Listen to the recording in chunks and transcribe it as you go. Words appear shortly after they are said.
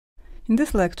In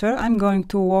this lecture, I'm going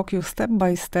to walk you step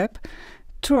by step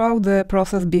throughout the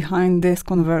process behind this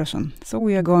conversion. So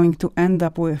we are going to end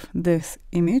up with this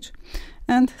image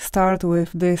and start with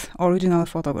this original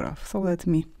photograph. So let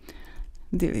me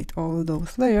delete all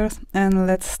those layers and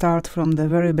let's start from the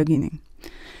very beginning.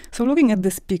 So looking at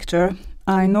this picture,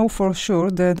 I know for sure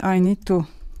that I need to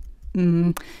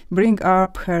bring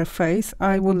up her face.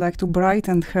 I would like to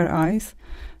brighten her eyes,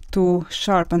 to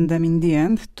sharpen them in the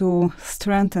end, to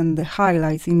strengthen the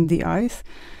highlights in the eyes,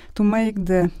 to make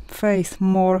the face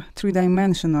more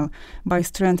three-dimensional by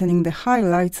strengthening the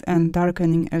highlights and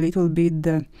darkening a little bit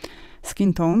the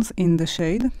skin tones in the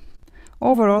shade.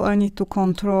 Overall, I need to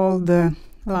control the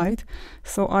light,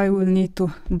 so I will need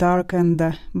to darken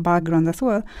the background as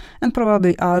well and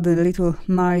probably add a little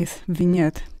nice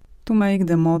vignette to make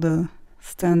the model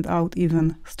stand out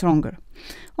even stronger.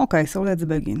 Okay, so let's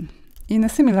begin. In a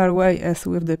similar way as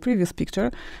with the previous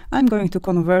picture, I'm going to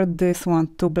convert this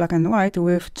one to black and white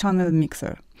with channel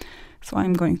mixer. So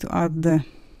I'm going to add the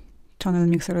channel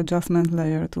mixer adjustment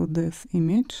layer to this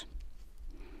image.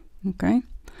 Okay,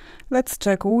 let's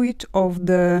check which of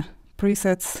the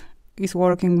presets is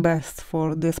working best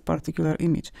for this particular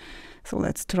image. So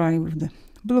let's try with the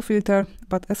blue filter,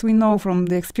 but as we know from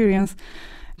the experience,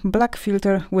 black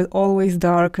filter will always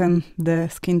darken the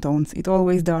skin tones. It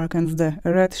always darkens the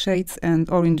red shades and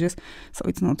oranges, so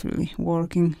it's not really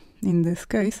working in this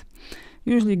case.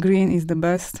 Usually green is the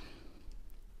best.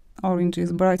 Orange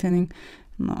is brightening.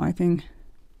 No, I think,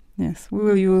 yes, we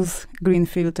will use green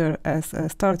filter as a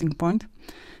starting point.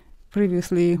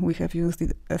 Previously we have used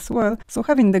it as well. So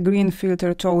having the green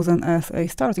filter chosen as a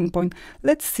starting point,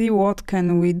 let's see what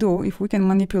can we do if we can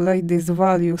manipulate these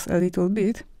values a little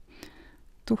bit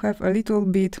to have a little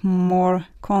bit more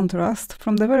contrast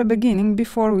from the very beginning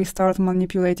before we start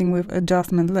manipulating with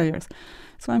adjustment layers.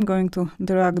 So I'm going to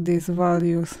drag these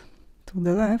values to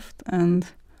the left and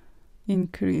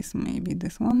increase maybe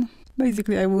this one.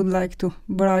 Basically, I would like to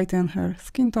brighten her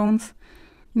skin tones.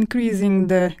 Increasing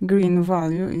the green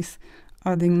value is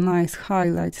adding nice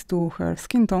highlights to her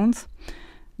skin tones.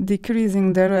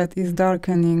 Decreasing the red is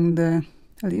darkening the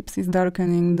lips, is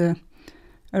darkening the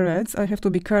reds. I have to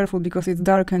be careful because it's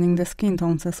darkening the skin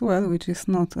tones as well, which is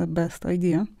not a best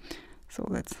idea. So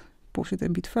let's push it a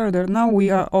bit further. Now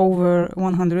we are over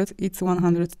 100, it's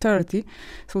 130.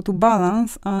 So to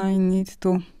balance, I need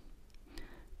to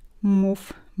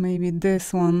move maybe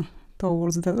this one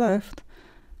towards the left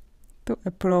to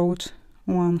approach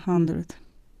 100.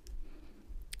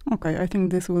 Okay, I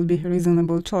think this will be a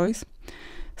reasonable choice.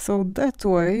 So that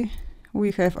way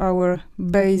we have our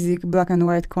basic black and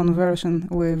white conversion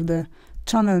with the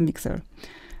channel mixer.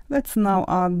 Let's now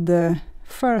add the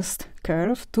first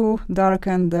curve to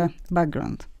darken the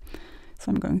background.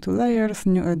 So I'm going to layers,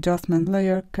 new adjustment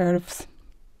layer, curves,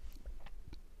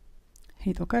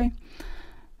 hit OK.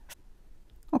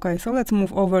 Okay, so let's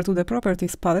move over to the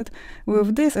properties palette.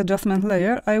 With this adjustment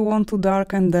layer, I want to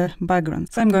darken the background.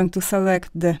 So I'm going to select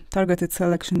the targeted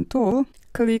selection tool,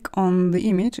 click on the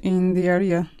image in the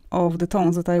area of the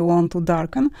tones that I want to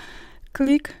darken,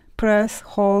 click, press,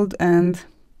 hold and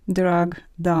drag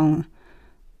down.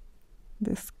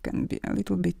 This can be a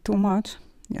little bit too much.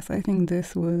 Yes, I think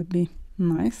this will be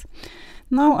nice.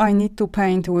 Now I need to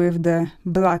paint with the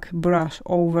black brush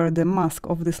over the mask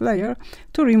of this layer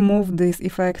to remove this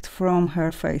effect from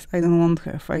her face. I don't want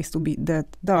her face to be that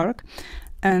dark,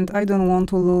 and I don't want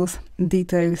to lose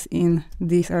details in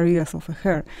these areas of her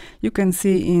hair. You can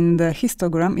see in the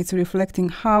histogram, it's reflecting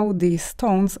how these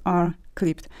tones are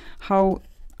clipped, how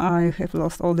I have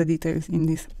lost all the details in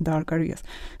these dark areas.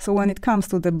 So when it comes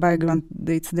to the background,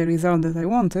 it's the result that I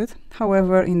wanted.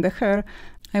 However, in the hair,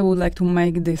 I would like to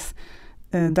make this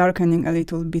darkening a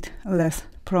little bit less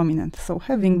prominent. So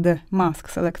having the mask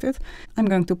selected, I'm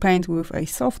going to paint with a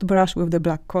soft brush with the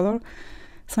black color.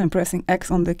 So I'm pressing X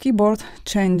on the keyboard,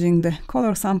 changing the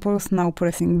color samples, now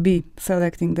pressing B,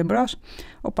 selecting the brush.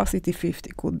 Opacity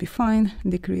 50 could be fine,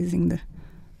 decreasing the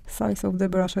size of the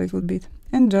brush a little bit,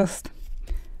 and just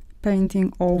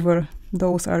painting over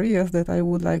those areas that I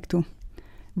would like to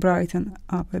brighten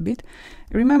up a bit.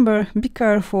 Remember, be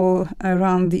careful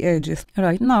around the edges.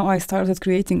 Right now I started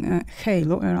creating a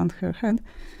halo around her head.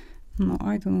 No,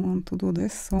 I don't want to do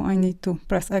this, so I need to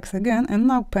press X again and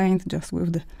now paint just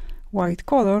with the white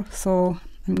color. So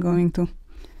I'm going to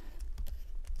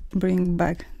bring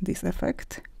back this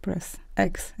effect, press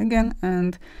X again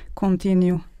and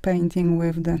continue painting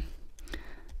with the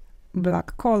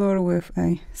black color with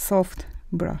a soft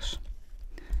brush.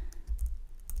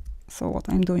 So what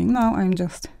I'm doing now, I'm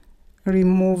just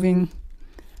removing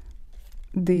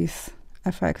this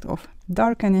effect of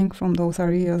darkening from those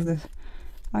areas that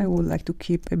I would like to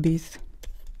keep a bit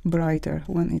brighter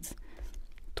when it's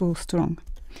too strong.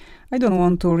 I don't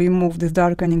want to remove this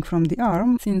darkening from the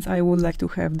arm, since I would like to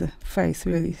have the face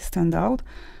really stand out.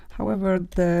 However,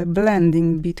 the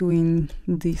blending between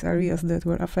these areas that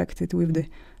were affected with the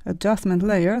adjustment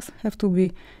layers have to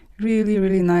be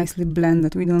really nicely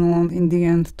blended. We don't want in the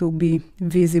end to be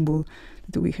visible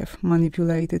that we have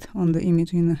manipulated on the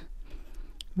image in a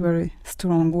very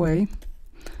strong way.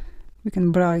 We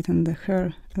can brighten the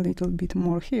hair a little bit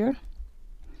more here.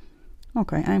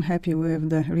 Okay, I'm happy with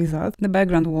the result. The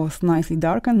background was nicely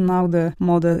darkened. Now the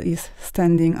model is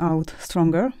standing out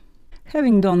stronger.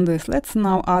 Having done this, let's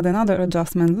now add another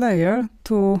adjustment layer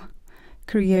to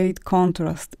create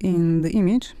contrast in the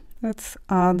image. Let's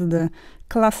add the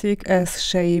classic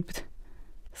S-shaped.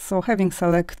 So having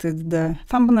selected the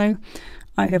thumbnail,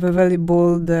 I have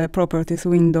available the properties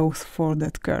windows for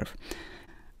that curve.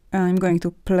 I'm going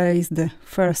to place the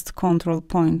first control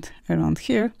point around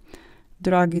here,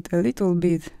 drag it a little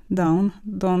bit down,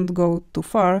 don't go too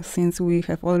far since we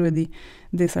have already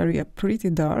this area pretty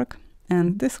dark,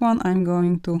 and this one I'm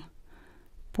going to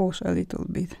push a little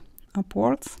bit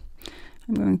upwards.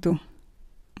 I'm going to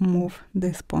move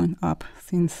this point up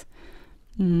since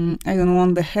I don't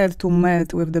want the head to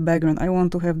melt with the background. I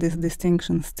want to have this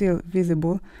distinction still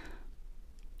visible.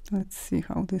 Let's see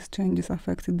how these changes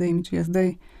affected the image. Yes,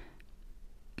 they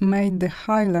made the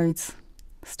highlights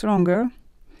stronger.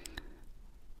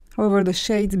 However, the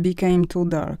shades became too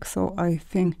dark, so I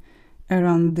think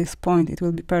around this point it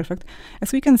will be perfect.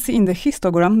 As we can see in the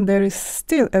histogram, there is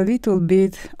still a little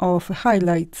bit of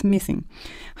highlights missing.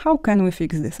 How can we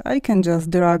fix this? I can just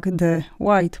drag the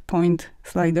white point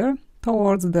slider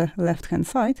towards the left-hand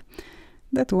side.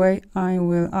 That way I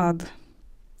will add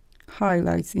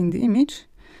highlights in the image.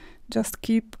 Just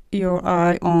keep your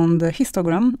eye on the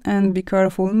histogram and be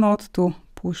careful not to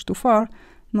push too far,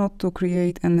 not to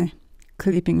create any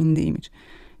clipping in the image.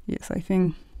 Yes, I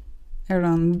think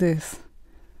around this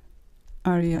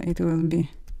area it will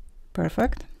be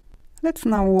perfect. Let's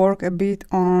now work a bit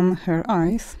on her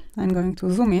eyes. I'm going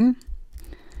to zoom in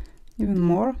even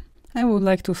more. I would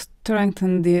like to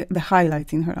strengthen the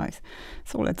highlights in her eyes.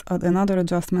 So let's add another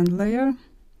adjustment layer,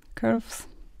 curves,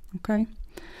 okay.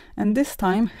 And this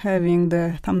time, having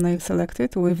the thumbnail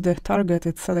selected with the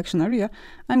targeted selection area,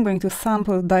 I'm going to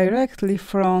sample directly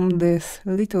from this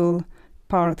little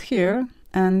part here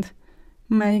and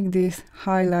make these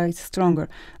highlights stronger.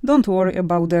 Don't worry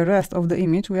about the rest of the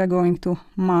image. We are going to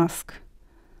mask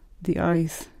the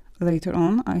eyes later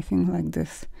on. I think like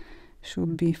this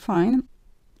should be fine.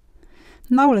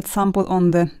 Now let's sample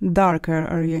on the darker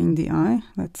area in the eye.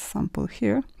 Let's sample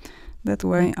here. That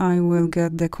way I will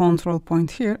get the control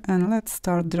point here, and let's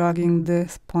start dragging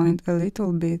this point a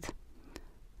little bit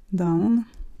down.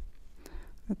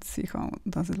 Let's see how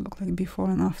does it look like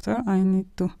before and after. I need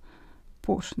to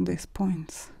push these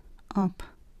points up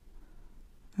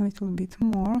a little bit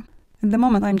more. At the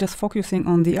moment I'm just focusing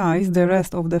on the eyes. The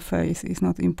rest of the face is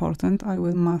not important. I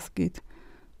will mask it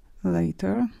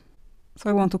later.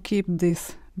 So I want to keep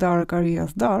these dark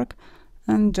areas dark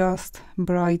and just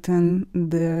brighten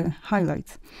the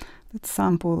highlights. Let's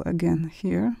sample again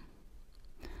here.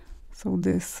 So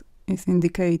this is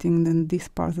indicating that this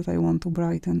part that I want to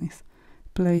brighten is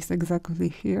placed exactly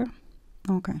here.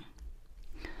 Okay.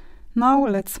 Now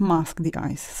let's mask the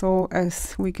eyes. So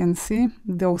as we can see,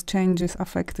 those changes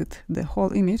affected the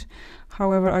whole image.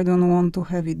 However, I don't want to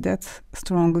have it that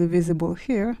strongly visible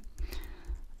here.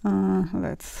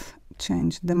 Let's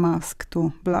change the mask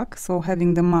to black. So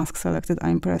having the mask selected,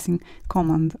 I'm pressing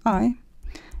Command I.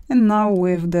 And now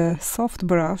with the soft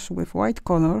brush with white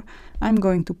color, I'm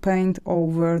going to paint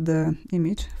over the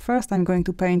image. First, I'm going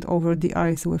to paint over the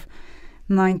eyes with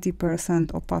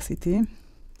 90% opacity,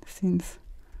 since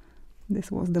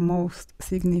this was the most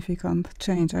significant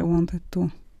change I wanted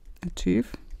to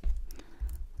achieve.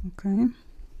 Okay.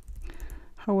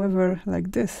 However,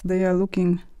 like this, they are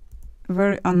looking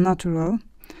very unnatural.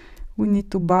 We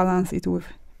need to balance it with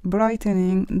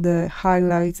brightening the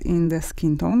highlights in the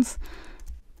skin tones.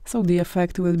 So the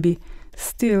effect will be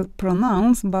still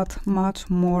pronounced, but much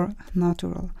more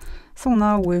natural. So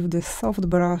now with this soft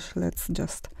brush, let's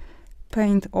just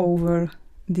paint over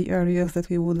the areas that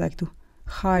we would like to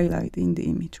highlight in the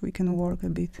image. We can work a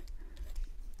bit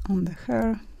on the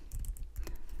hair,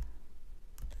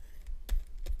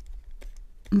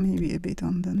 maybe a bit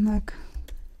on the neck.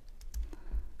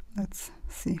 Let's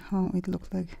see how it looks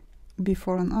like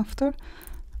before and after.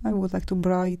 I would like to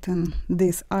brighten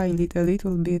this eyelid a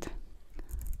little bit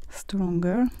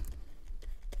stronger.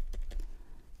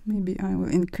 Maybe I will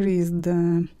increase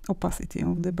the opacity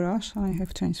of the brush. I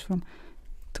have changed from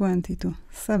 20 to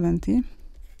 70.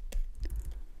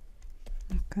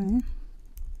 Okay.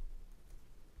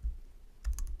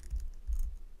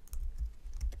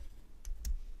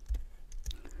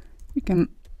 We can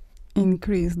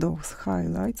increase those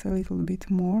highlights a little bit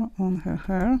more on her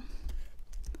hair,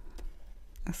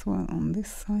 as well on this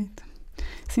side.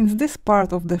 Since this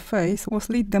part of the face was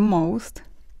lit the most,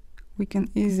 we can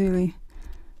easily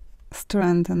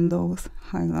strengthen those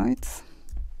highlights.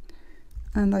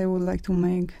 And I would like to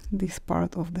make this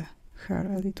part of the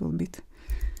hair a little bit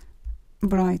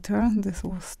brighter. This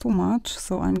was too much,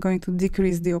 so I'm going to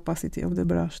decrease the opacity of the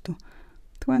brush to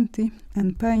 20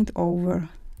 and paint over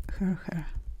her hair.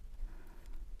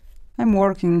 I'm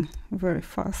working very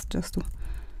fast just to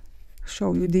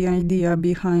show you the idea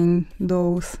behind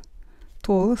those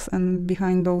tools and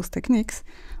behind those techniques.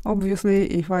 Obviously,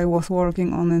 if I was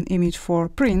working on an image for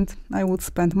print, I would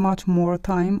spend much more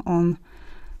time on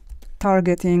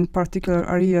targeting particular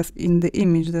areas in the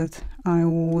image that I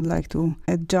would like to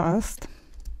adjust.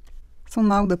 So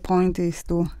now the point is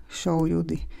to show you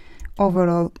the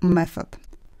overall method.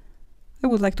 I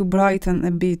would like to brighten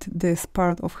a bit this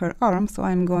part of her arm, so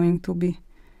I'm going to be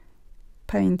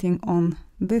painting on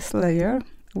this layer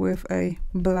with a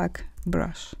black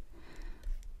brush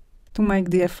to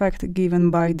make the effect given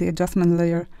by the adjustment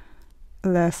layer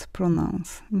less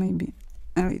pronounced. Maybe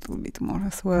a little bit more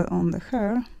as well on the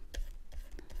hair.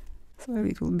 So a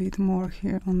little bit more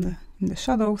here on in the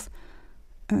shadows,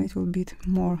 a little bit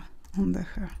more on the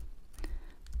hair.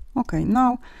 Okay,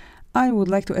 now I would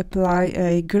like to apply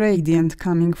a gradient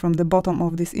coming from the bottom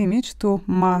of this image to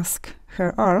mask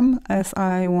her arm, as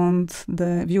I want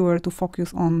the viewer to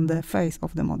focus on the face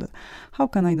of the model. How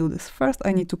can I do this? First,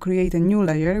 I need to create a new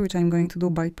layer, which I'm going to do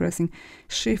by pressing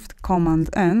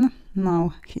Shift-Command-N,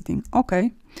 now hitting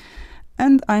OK.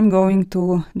 And I'm going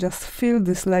to just fill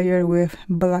this layer with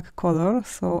black color,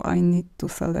 so I need to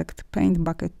select Paint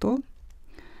Bucket tool.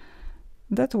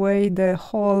 That way the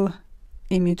whole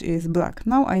image is black.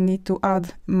 Now I need to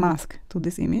add mask to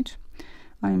this image.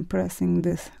 I'm pressing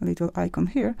this little icon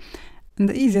here, and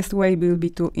the easiest way will be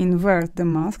to invert the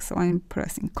mask, so I'm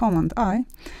pressing Command-I.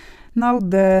 Now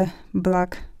the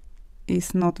black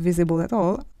is not visible at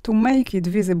all. To make it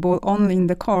visible only in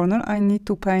the corner, I need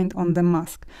to paint on the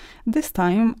mask. This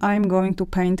time I'm going to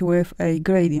paint with a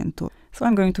gradient tool. So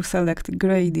I'm going to select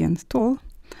Gradient tool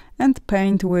and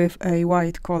paint with a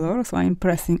white color, so I'm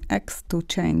pressing X to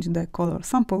change the color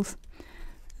samples.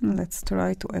 And let's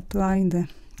try to apply the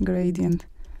gradient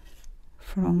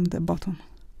from the bottom.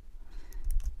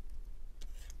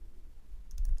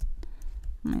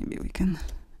 Maybe we can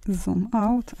zoom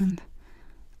out and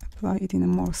apply it in a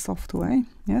more soft way.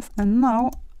 Yes, and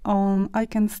now I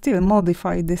can still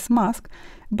modify this mask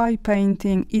by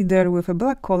painting either with a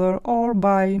black color or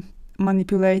by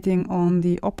manipulating on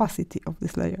the opacity of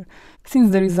this layer.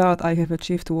 Since the result I have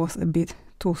achieved was a bit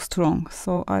too strong,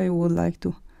 so I would like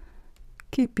to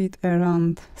keep it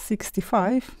around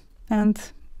 65 and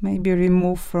maybe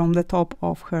remove from the top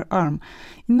of her arm.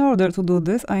 In order to do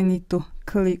this, I need to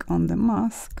click on the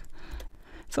mask.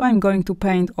 So I'm going to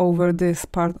paint over this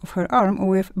part of her arm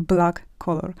with black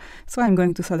color. So I'm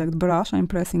going to select brush, I'm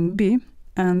pressing B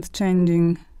and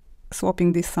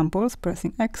swapping these samples,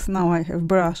 pressing X. Now I have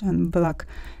brush and black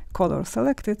color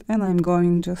selected, and I'm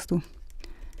going just to,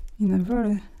 in a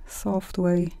very soft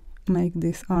way, make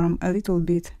this arm a little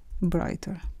bit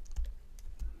brighter.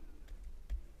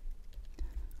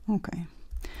 Okay.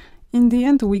 In the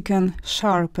end, we can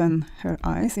sharpen her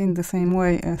eyes in the same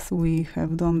way as we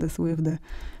have done this with the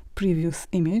previous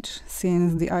image.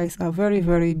 Since the eyes are very,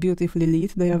 very beautifully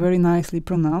lit, they are very nicely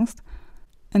pronounced,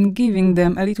 and giving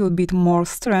them a little bit more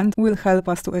strength will help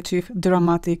us to achieve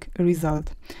dramatic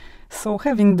result. So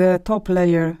having the top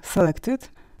layer selected,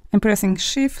 I'm pressing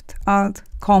Shift, Alt,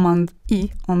 Command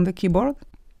E on the keyboard,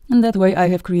 and that way I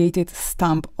have created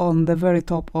stamp on the very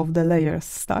top of the layer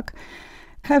stack.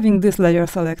 Having this layer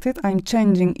selected, I'm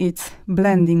changing its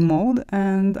blending mode,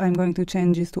 and I'm going to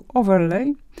change it to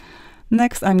overlay.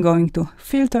 Next, I'm going to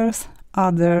filters,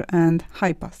 other, and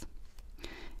high pass.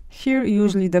 Here,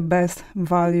 usually the best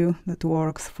value that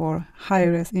works for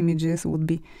high-res images would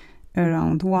be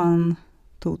around 1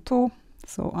 to 2.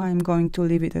 So I'm going to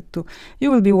leave it at 2.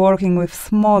 You will be working with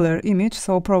smaller image,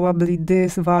 so probably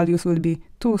these values will be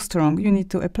too strong. You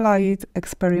need to apply it,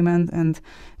 experiment, and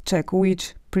check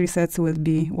which presets will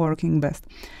be working best.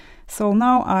 So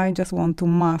now I just want to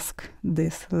mask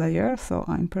this layer, so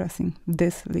I'm pressing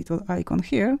this little icon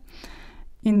here,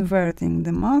 inverting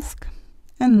the mask,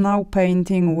 and now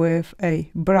painting with a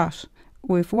brush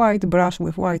with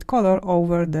white color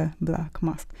over the black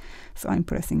mask. So I'm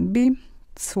pressing B,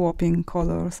 swapping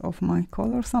colors of my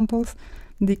color samples,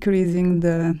 decreasing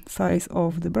the size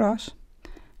of the brush,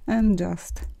 and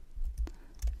just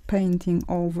painting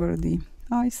over the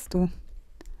eyes to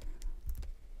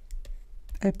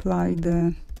apply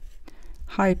the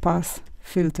high pass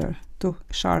filter to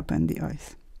sharpen the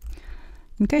eyes.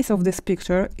 In case of this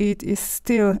picture, it is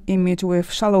still image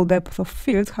with shallow depth of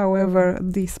field, however,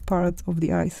 these parts of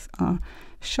the eyes are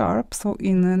sharp, so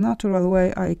in a natural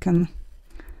way I can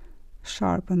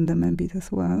sharpen them a bit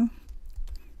as well.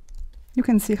 You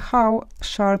can see how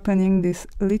sharpening these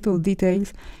little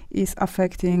details is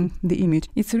affecting the image.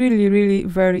 It's really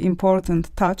very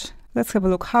important touch. Let's have a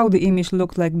look how the image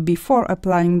looked like before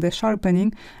applying the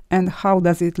sharpening and how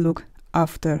does it look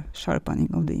after sharpening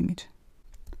of the image.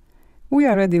 We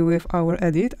are ready with our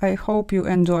edit. I hope you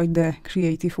enjoyed the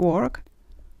creative work.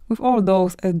 With all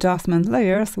those adjustment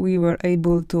layers, we were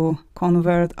able to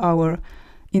convert our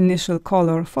initial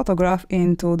color photograph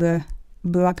into the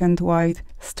black and white,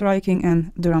 striking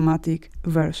and dramatic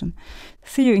version.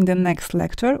 See you in the next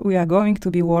lecture. We are going to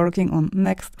be working on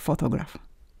next photograph.